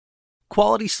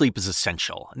Quality sleep is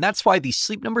essential, and that's why the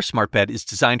Sleep Number Smart Bed is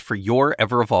designed for your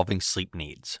ever-evolving sleep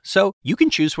needs. So you can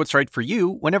choose what's right for you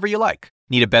whenever you like.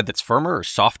 Need a bed that's firmer or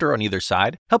softer on either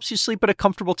side? Helps you sleep at a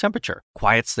comfortable temperature,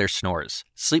 quiets their snores.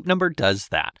 Sleep Number does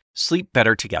that. Sleep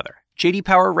better together. J.D.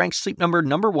 Power ranks Sleep Number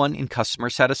 #1 in customer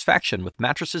satisfaction with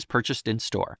mattresses purchased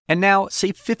in-store. And now,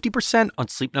 save 50% on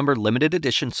Sleep Number limited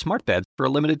edition smart beds for a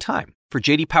limited time. For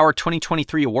J.D. Power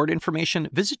 2023 award information,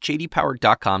 visit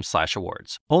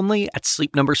jdpower.com/awards. Only at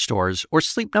Sleep Number stores or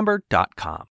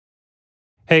sleepnumber.com.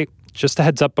 Hey, just a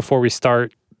heads up before we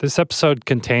start. This episode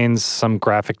contains some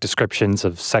graphic descriptions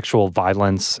of sexual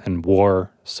violence and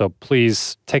war, so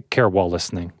please take care while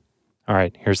listening. All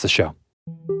right, here's the show.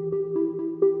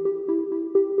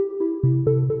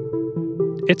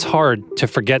 It's hard to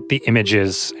forget the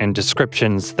images and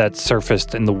descriptions that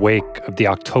surfaced in the wake of the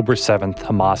October 7th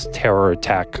Hamas terror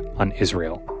attack on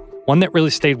Israel. One that really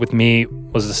stayed with me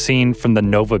was a scene from the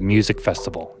Nova Music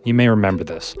Festival. You may remember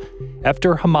this.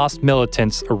 After Hamas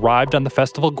militants arrived on the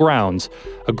festival grounds,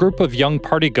 a group of young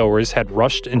partygoers had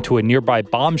rushed into a nearby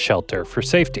bomb shelter for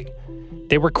safety.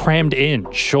 They were crammed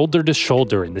in, shoulder to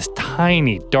shoulder, in this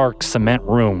tiny, dark cement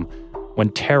room when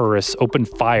terrorists opened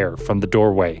fire from the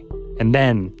doorway and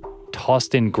then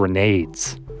tossed in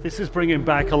grenades. This is bringing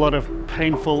back a lot of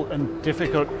painful and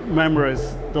difficult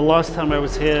memories. The last time I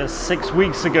was here 6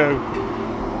 weeks ago,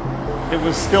 it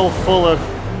was still full of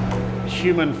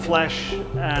human flesh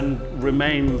and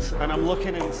remains, and I'm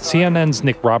looking inside. CNN's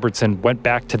Nick Robertson went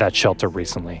back to that shelter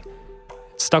recently.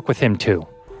 It stuck with him too.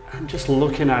 I'm just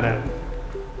looking at it.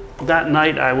 That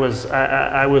night I was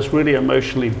really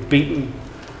emotionally beaten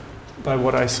by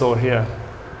what I saw here.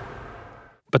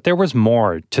 But there was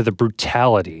more to the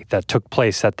brutality that took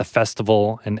place at the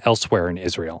festival and elsewhere in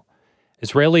Israel.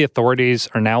 Israeli authorities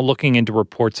are now looking into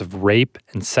reports of rape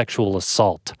and sexual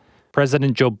assault.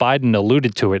 President Joe Biden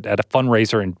alluded to it at a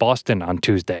fundraiser in Boston on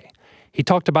Tuesday. He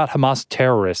talked about Hamas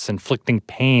terrorists inflicting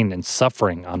pain and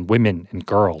suffering on women and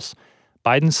girls.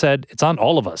 Biden said it's on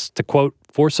all of us to, quote,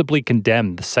 forcibly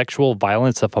condemn the sexual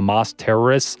violence of Hamas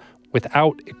terrorists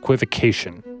without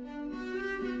equivocation.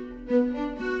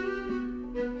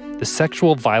 The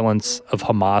sexual violence of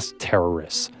Hamas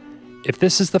terrorists. If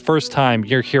this is the first time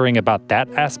you're hearing about that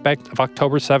aspect of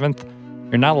October 7th,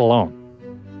 you're not alone.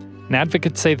 And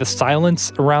advocates say the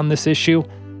silence around this issue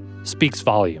speaks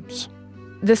volumes.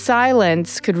 The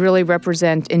silence could really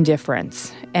represent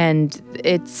indifference, and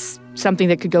it's something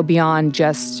that could go beyond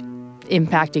just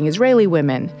impacting Israeli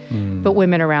women, but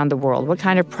women around the world. What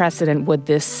kind of precedent would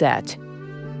this set?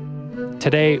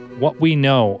 Today, what we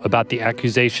know about the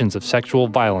accusations of sexual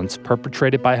violence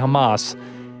perpetrated by Hamas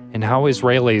and how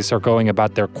Israelis are going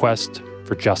about their quest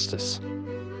for justice.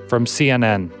 From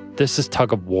CNN, this is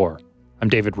Tug of War. I'm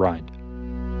David Rind.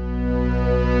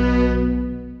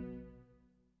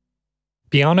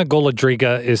 Bianna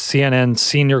Golodryga is CNN's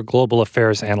senior global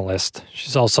affairs analyst.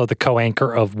 She's also the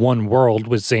co-anchor of One World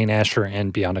with Zain Asher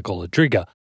and Bianna Golodryga.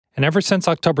 And ever since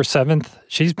October 7th,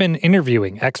 she's been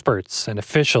interviewing experts and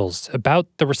officials about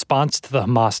the response to the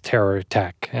Hamas terror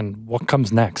attack and what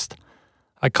comes next.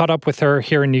 I caught up with her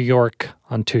here in New York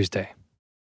on Tuesday.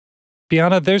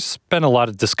 Bianna, there's been a lot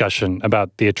of discussion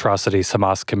about the atrocities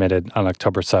Hamas committed on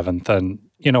October 7th. And,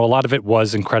 a lot of it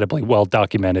was incredibly well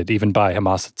documented, even by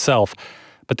Hamas itself.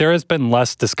 But there has been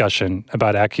less discussion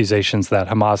about accusations that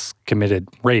Hamas committed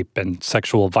rape and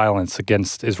sexual violence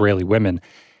against Israeli women.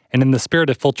 And in the spirit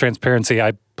of full transparency,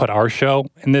 I put our show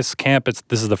in this camp.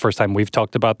 This is the first time we've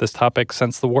talked about this topic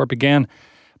since the war began.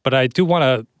 But I do want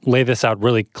to lay this out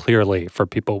really clearly for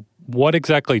people. What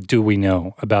exactly do we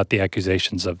know about the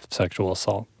accusations of sexual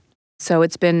assault? So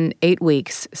it's been 8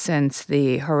 weeks since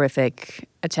the horrific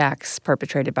attacks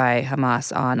perpetrated by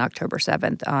Hamas on October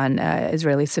 7th on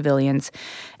Israeli civilians.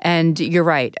 And you're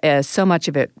right, so much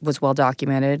of it was well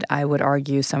documented. I would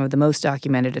argue some of the most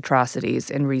documented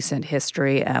atrocities in recent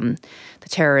history. The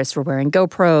terrorists were wearing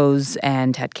GoPros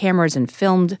and had cameras and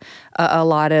filmed a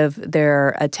lot of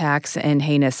their attacks and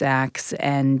heinous acts,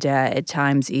 and at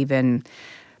times even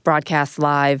broadcast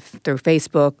live through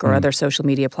Facebook or other social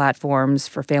media platforms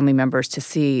for family members to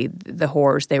see the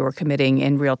horrors they were committing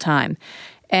in real time.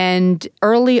 And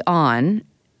early on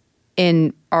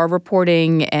in our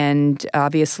reporting, and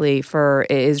obviously for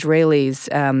Israelis,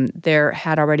 there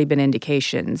had already been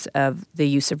indications of the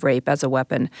use of rape as a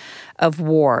weapon of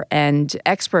war. And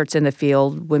experts in the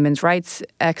field, women's rights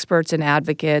experts and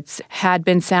advocates, had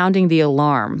been sounding the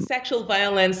alarm. Sexual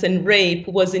violence and rape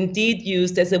was indeed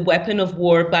used as a weapon of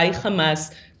war by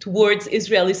Hamas towards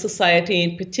Israeli society,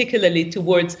 and particularly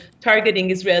towards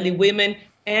targeting Israeli women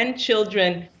and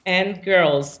children and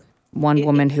girls. One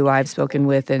woman who I've spoken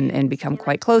with and become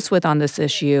quite close with on this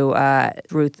issue,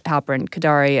 Ruth Halperin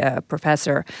Kadari, a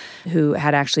professor who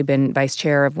had actually been vice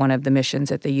chair of one of the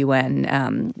missions at the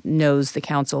UN, knows the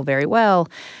council very well,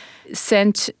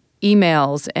 sent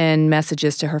emails and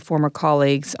messages to her former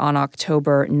colleagues on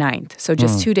October 9th. So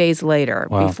just 2 days later,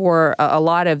 before a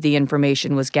lot of the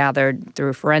information was gathered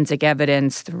through forensic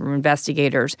evidence, through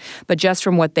investigators. But just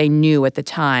from what they knew at the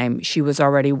time, she was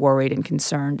already worried and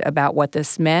concerned about what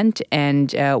this meant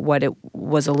and what it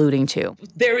was alluding to.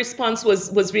 Their response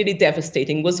was really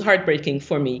devastating, was heartbreaking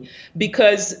for me,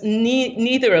 because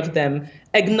neither of them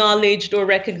acknowledged or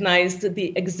recognized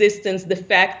the existence, the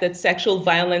fact that sexual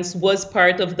violence was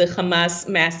part of the Hamas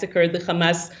massacre, the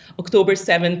Hamas October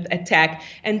 7th attack.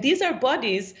 And these are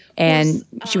bodies. And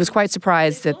she was quite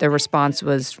surprised that the response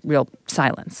was real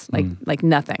silence, like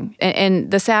nothing.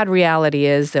 And the sad reality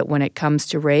is that when it comes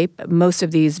to rape, most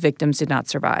of these victims did not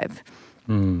survive.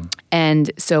 And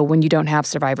so when you don't have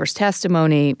survivors'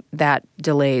 testimony, that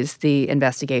delays the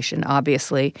investigation,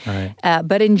 obviously. Right.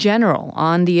 But in general,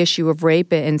 on the issue of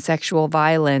rape and sexual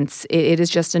violence, it is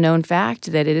just a known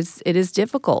fact that it is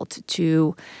difficult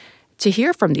to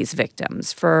hear from these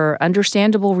victims for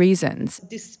understandable reasons.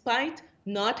 Despite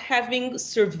not having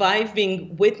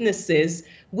surviving witnesses,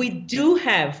 we do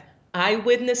have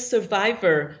eyewitness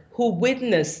survivor who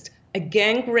witnessed a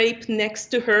gang rape next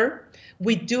to her.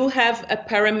 We do have a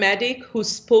paramedic who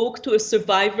spoke to a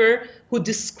survivor who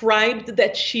described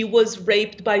that she was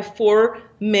raped by 4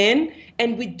 men.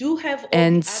 And we do have...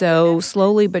 And so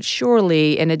slowly but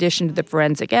surely, in addition to the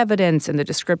forensic evidence and the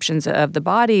descriptions of the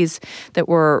bodies that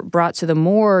were brought to the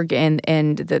morgue and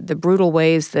the brutal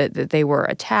ways that they were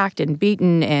attacked and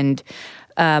beaten and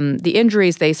the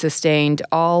injuries they sustained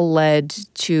all led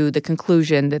to the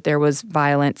conclusion that there was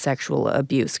violent sexual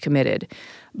abuse committed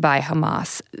by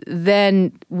Hamas.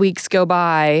 Then weeks go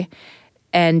by,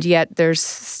 and yet there's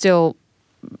still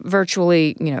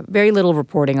virtually, very little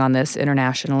reporting on this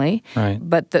internationally. Right.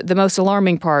 But the most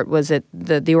alarming part was that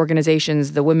the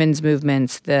organizations, the women's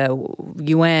movements, the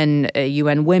UN,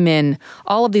 UN Women,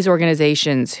 all of these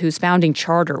organizations whose founding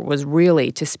charter was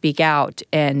really to speak out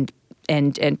and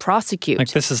prosecute. Like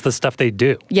this is the stuff they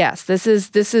do. Yes, this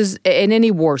is in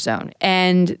any war zone.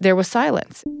 And there was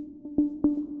silence.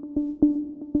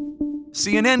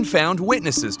 CNN found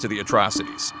witnesses to the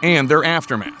atrocities and their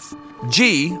aftermath.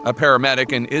 G, a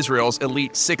paramedic in Israel's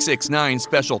elite 669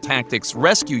 Special Tactics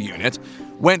Rescue Unit,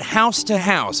 went house to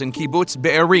house in Kibbutz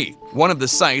Be'eri, one of the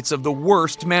sites of the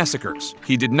worst massacres.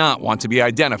 He did not want to be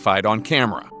identified on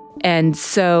camera. And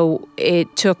so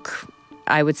it took,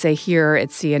 I would say here at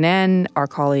CNN, our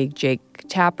colleague Jake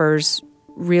Tapper's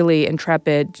really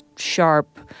intrepid,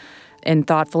 sharp, and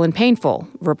thoughtful and painful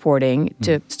reporting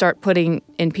to start putting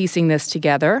and piecing this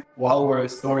together. While we're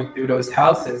storming through those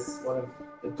houses, one of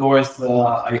the doors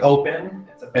I open,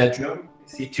 it's a bedroom. You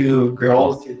see 2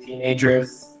 girls, 2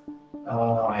 teenagers,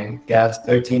 I guess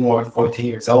 13 or 14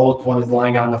 years old. One is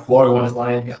lying on the floor, one is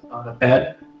lying on a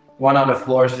bed. One on the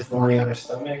floor is just lying on her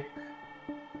stomach.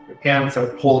 Her pants are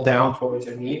pulled down towards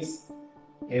her knees.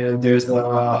 And there's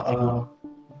a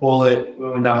bullet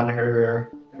wound on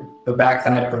the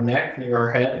backside of her neck, near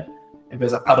her head. And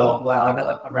there's a puddle of blood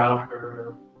around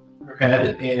her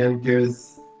head. And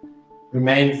there's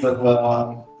remains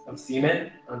of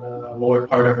semen on the lower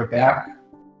part of her back.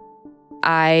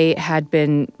 I had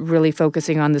been really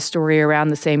focusing on the story around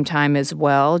the same time as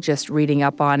well, just reading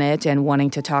up on it and wanting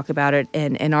to talk about it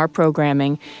in our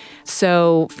programming.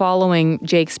 So following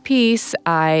Jake's piece,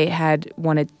 I had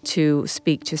wanted to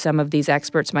speak to some of these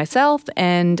experts myself,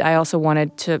 and I also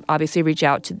wanted to obviously reach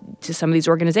out to some of these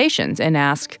organizations and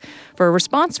ask for a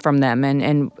response from them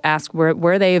and ask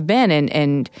where they have been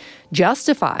and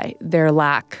justify their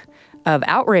lack of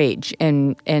outrage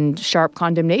and sharp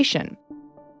condemnation.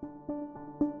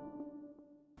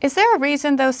 Is there a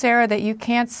reason, though, Sarah, that you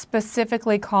can't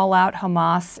specifically call out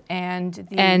Hamas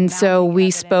and so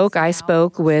I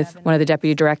spoke with one of the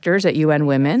deputy directors at UN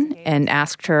Women and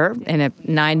asked her in a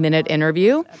 9-minute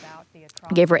interview,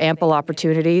 gave her ample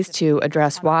opportunities to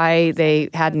address why they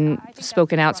hadn't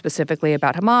spoken out specifically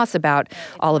about Hamas, about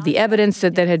all of the evidence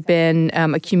that had been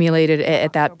accumulated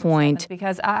at that point.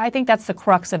 Because I think that's the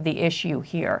crux of the issue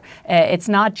here. It's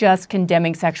not just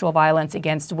condemning sexual violence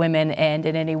against women and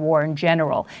in any war in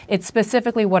general. It's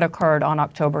specifically what occurred on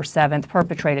October 7th,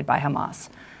 perpetrated by Hamas.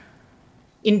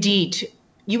 Indeed.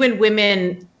 UN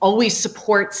Women always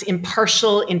supports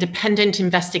impartial, independent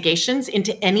investigations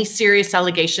into any serious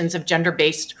allegations of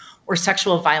gender-based or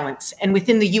sexual violence. And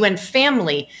within the UN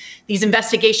family, these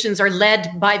investigations are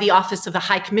led by the Office of the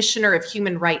High Commissioner of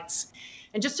Human Rights.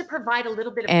 And just to provide a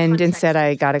little bit of context, instead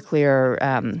I got a clear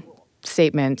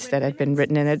statement that had been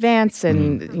written in advance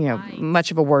and,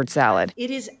 much of a word salad.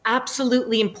 It is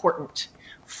absolutely important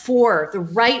for the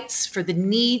rights, for the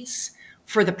needs,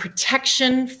 for the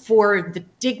protection, for the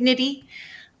dignity,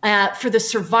 for the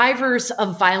survivors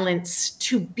of violence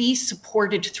to be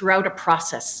supported throughout a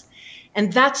process.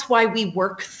 And that's why we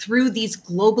work through these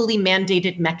globally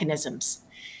mandated mechanisms.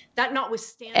 That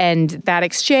notwithstanding. And that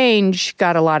exchange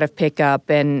got a lot of pickup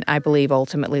and I believe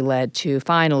ultimately led to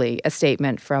finally a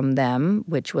statement from them,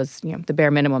 which was, the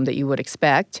bare minimum that you would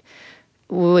expect,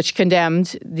 which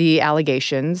condemned the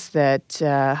allegations that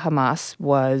Hamas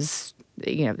was,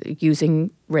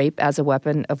 using rape as a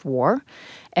weapon of war.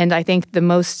 And I think the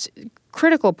most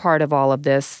critical part of all of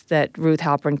this that Ruth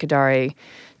Halpern Kadari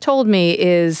told me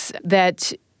is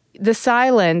that the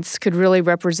silence could really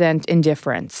represent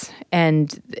indifference.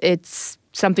 And it's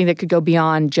something that could go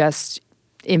beyond just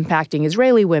impacting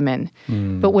Israeli women,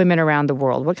 but women around the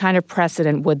world. What kind of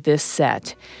precedent would this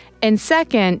set? And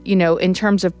second, in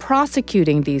terms of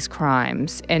prosecuting these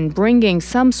crimes and bringing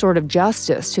some sort of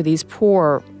justice to these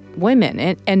poor women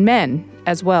and men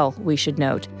as well, we should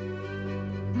note.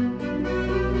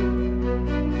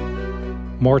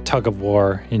 More tug of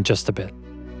war in just a bit.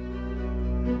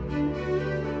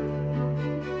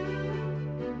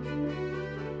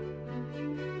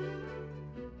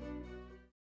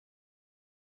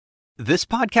 This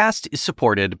podcast is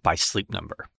supported by Sleep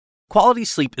Number. Quality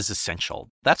sleep is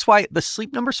essential. That's why the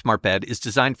Sleep Number Smart Bed is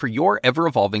designed for your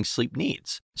ever-evolving sleep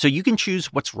needs, so you can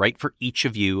choose what's right for each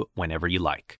of you whenever you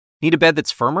like. Need a bed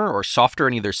that's firmer or softer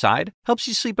on either side? Helps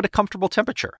you sleep at a comfortable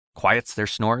temperature. Quiets their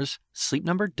snores? Sleep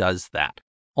Number does that.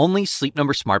 Only Sleep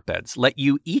Number Smart Beds let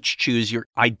you each choose your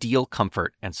ideal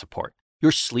comfort and support,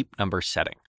 your Sleep Number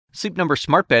setting. Sleep Number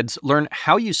Smart Beds learn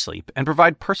how you sleep and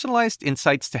provide personalized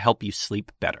insights to help you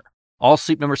sleep better. All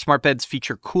Sleep Number Smart Beds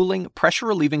feature cooling,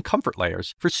 pressure-relieving comfort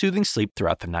layers for soothing sleep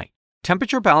throughout the night.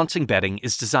 Temperature-balancing bedding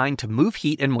is designed to move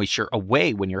heat and moisture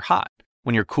away when you're hot.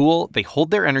 When you're cool, they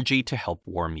hold their energy to help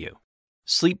warm you.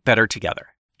 Sleep better together.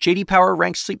 J.D. Power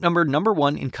ranks Sleep Number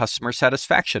 #1 in customer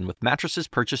satisfaction with mattresses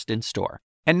purchased in-store.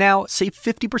 And now, save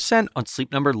 50% on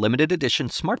Sleep Number limited edition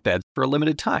smart beds for a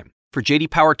limited time. For J.D.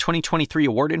 Power 2023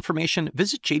 award information,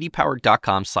 visit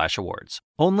jdpower.com/awards.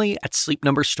 Only at Sleep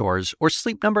Number stores or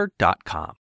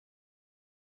sleepnumber.com.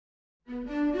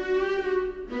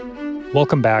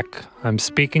 Welcome back. I'm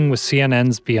speaking with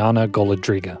CNN's Bianna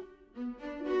Golodryga.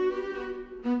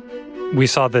 We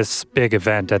saw this big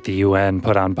event at the UN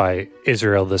put on by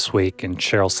Israel this week, and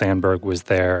Sheryl Sandberg was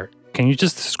there. Can you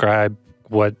just describe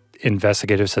what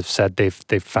investigators have said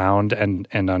they've found and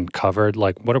uncovered?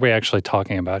 Like, what are we actually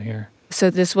talking about here? So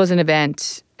this was an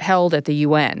event held at the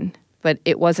UN, but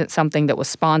it wasn't something that was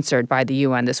sponsored by the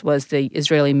UN. This was the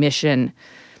Israeli mission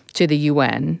to the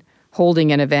UN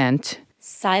holding an event.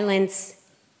 Silence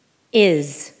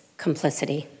is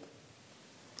complicity.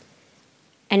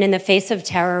 And in the face of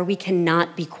terror, we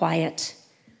cannot be quiet.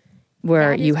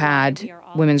 Where you had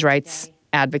women's rights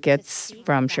advocates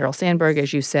from Sheryl Sandberg,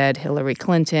 as you said, Hillary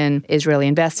Clinton, Israeli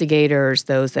investigators,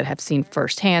 those that have seen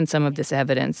firsthand some of this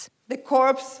evidence. The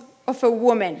corpse of a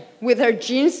woman with her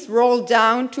jeans rolled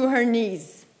down to her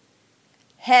knees,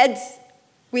 heads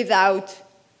without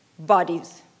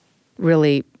bodies.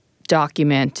 Really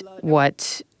document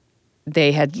what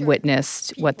they had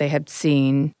witnessed, what they had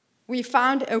seen. We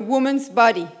found a woman's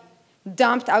body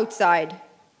dumped outside,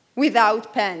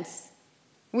 without pants,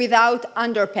 without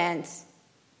underpants,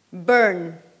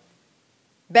 burned,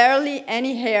 barely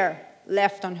any hair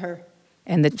left on her.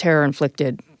 And the terror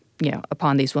inflicted,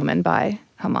 upon these women by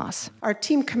Hamas. Our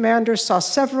team commander saw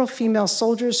several female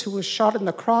soldiers who were shot in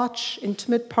the crotch,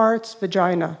 intimate parts,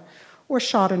 vagina, or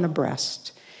shot in the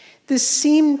breast. This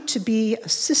seemed to be a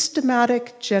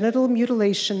systematic genital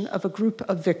mutilation of a group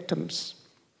of victims.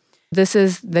 This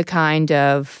is the kind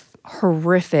of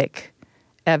horrific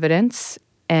evidence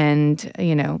and,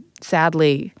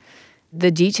 sadly,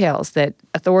 the details that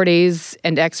authorities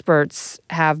and experts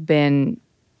have been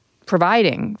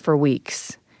providing for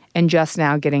weeks and just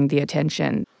now getting the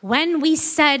attention. When we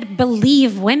said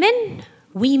believe women,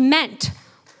 we meant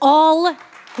all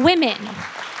women.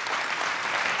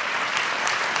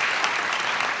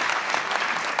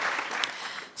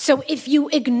 So if you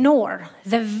ignore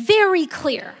the very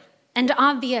clear and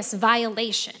obvious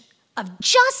violation of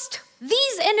just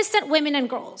these innocent women and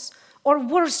girls, or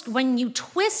worse, when you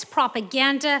twist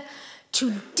propaganda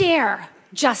to dare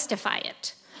justify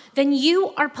it, then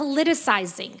you are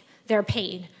politicizing their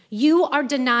pain. You are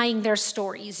denying their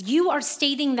stories. You are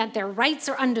stating that their rights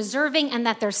are undeserving and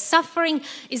that their suffering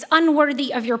is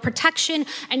unworthy of your protection,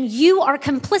 and you are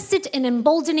complicit in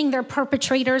emboldening their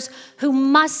perpetrators who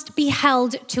must be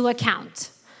held to account.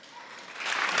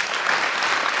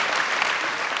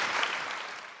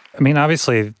 I mean,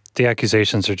 obviously, the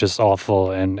accusations are just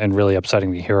awful and really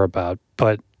upsetting to hear about.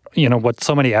 But, you know, what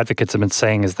so many advocates have been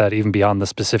saying is that even beyond the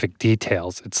specific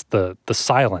details, it's the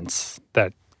silence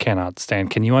that cannot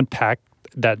stand. Can you unpack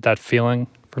that feeling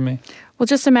for me? Well,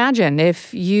 just imagine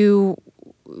if you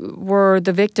were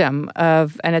the victim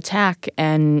of an attack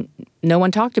and no one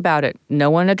talked about it,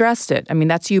 no one addressed it. I mean,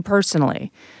 that's you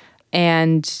personally.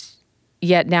 And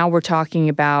yet now we're talking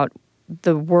about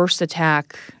the worst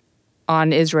attack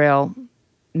on Israel,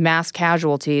 mass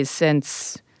casualties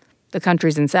since the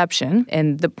country's inception.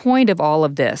 And the point of all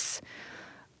of this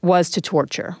was to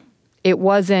torture. It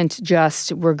wasn't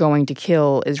just we're going to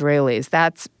kill Israelis.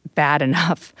 That's bad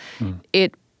enough.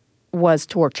 It was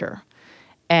torture.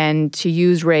 And to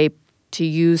use rape, to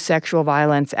use sexual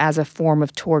violence as a form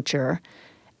of torture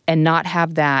and not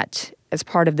have that as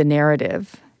part of the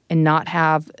narrative and not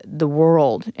have the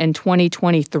world in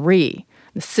 2023,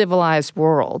 the civilized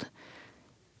world,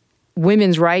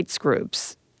 women's rights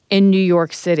groups in New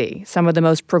York City, some of the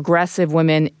most progressive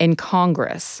women in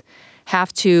Congress,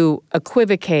 have to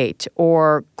equivocate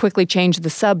or quickly change the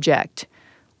subject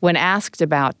when asked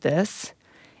about this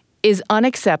is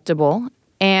unacceptable,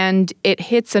 and it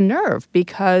hits a nerve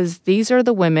because these are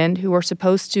the women who are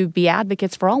supposed to be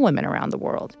advocates for all women around the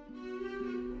world.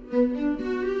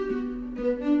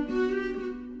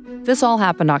 This all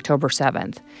happened October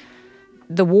 7th.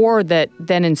 The war that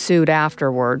then ensued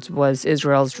afterwards was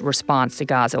Israel's response to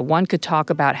Gaza. One could talk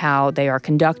about how they are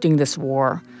conducting this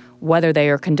war, whether they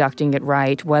are conducting it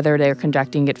right, whether they are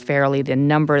conducting it fairly, the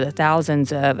number, the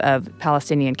thousands of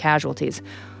Palestinian casualties.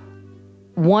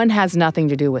 One has nothing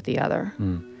to do with the other.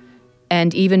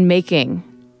 And even making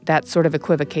that sort of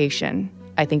equivocation,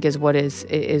 I think, is what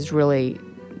is really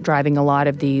driving a lot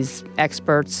of these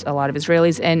experts, a lot of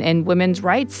Israelis, and women's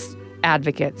rights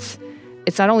advocates.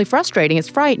 It's not only frustrating, it's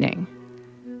frightening.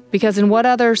 Because in what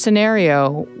other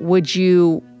scenario would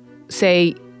you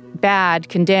say bad,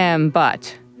 condemn,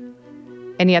 but?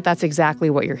 And yet that's exactly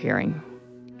what you're hearing.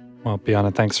 Well,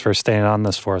 B'Ana, thanks for staying on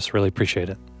this for us. Really appreciate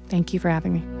it. Thank you for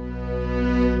having me.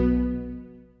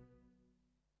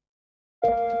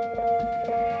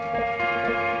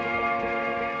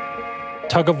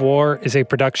 Tug of War is a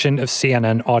production of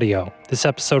CNN Audio. This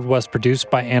episode was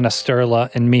produced by Anna Sterla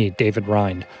and me, David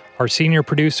Rind. Our senior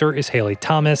producer is Haley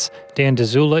Thomas, Dan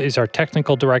DeZula is our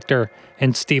technical director,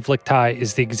 and Steve Lichtai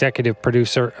is the executive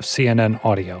producer of CNN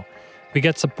Audio. We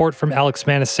get support from Alex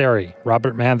Manasseri,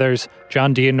 Robert Mathers,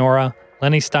 John Dianora,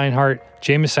 Lenny Steinhardt,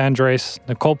 James Andres,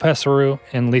 Nicole Pesseru,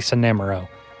 and Lisa Namaro.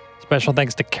 Special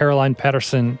thanks to Caroline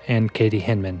Patterson and Katie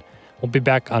Hinman. We'll be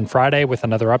back on Friday with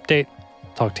another update.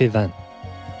 Talk to you then.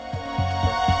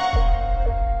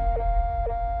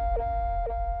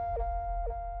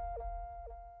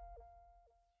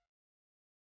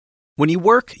 When you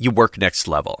work next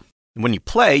level. And when you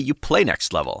play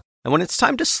next level. And when it's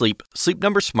time to sleep, Sleep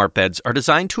Number smart beds are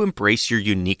designed to embrace your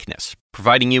uniqueness,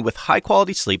 providing you with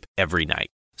high-quality sleep every night.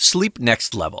 Sleep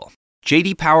next level.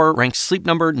 J.D. Power ranks Sleep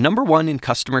Number #1 in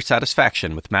customer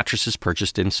satisfaction with mattresses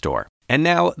purchased in-store. And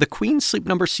now, the Queen Sleep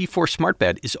Number C4 smart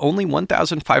bed is only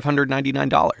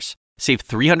 $1,599. Save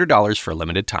 $300 for a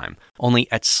limited time,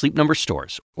 only at Sleep Number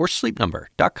stores or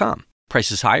sleepnumber.com.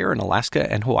 Prices higher in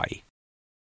Alaska and Hawaii.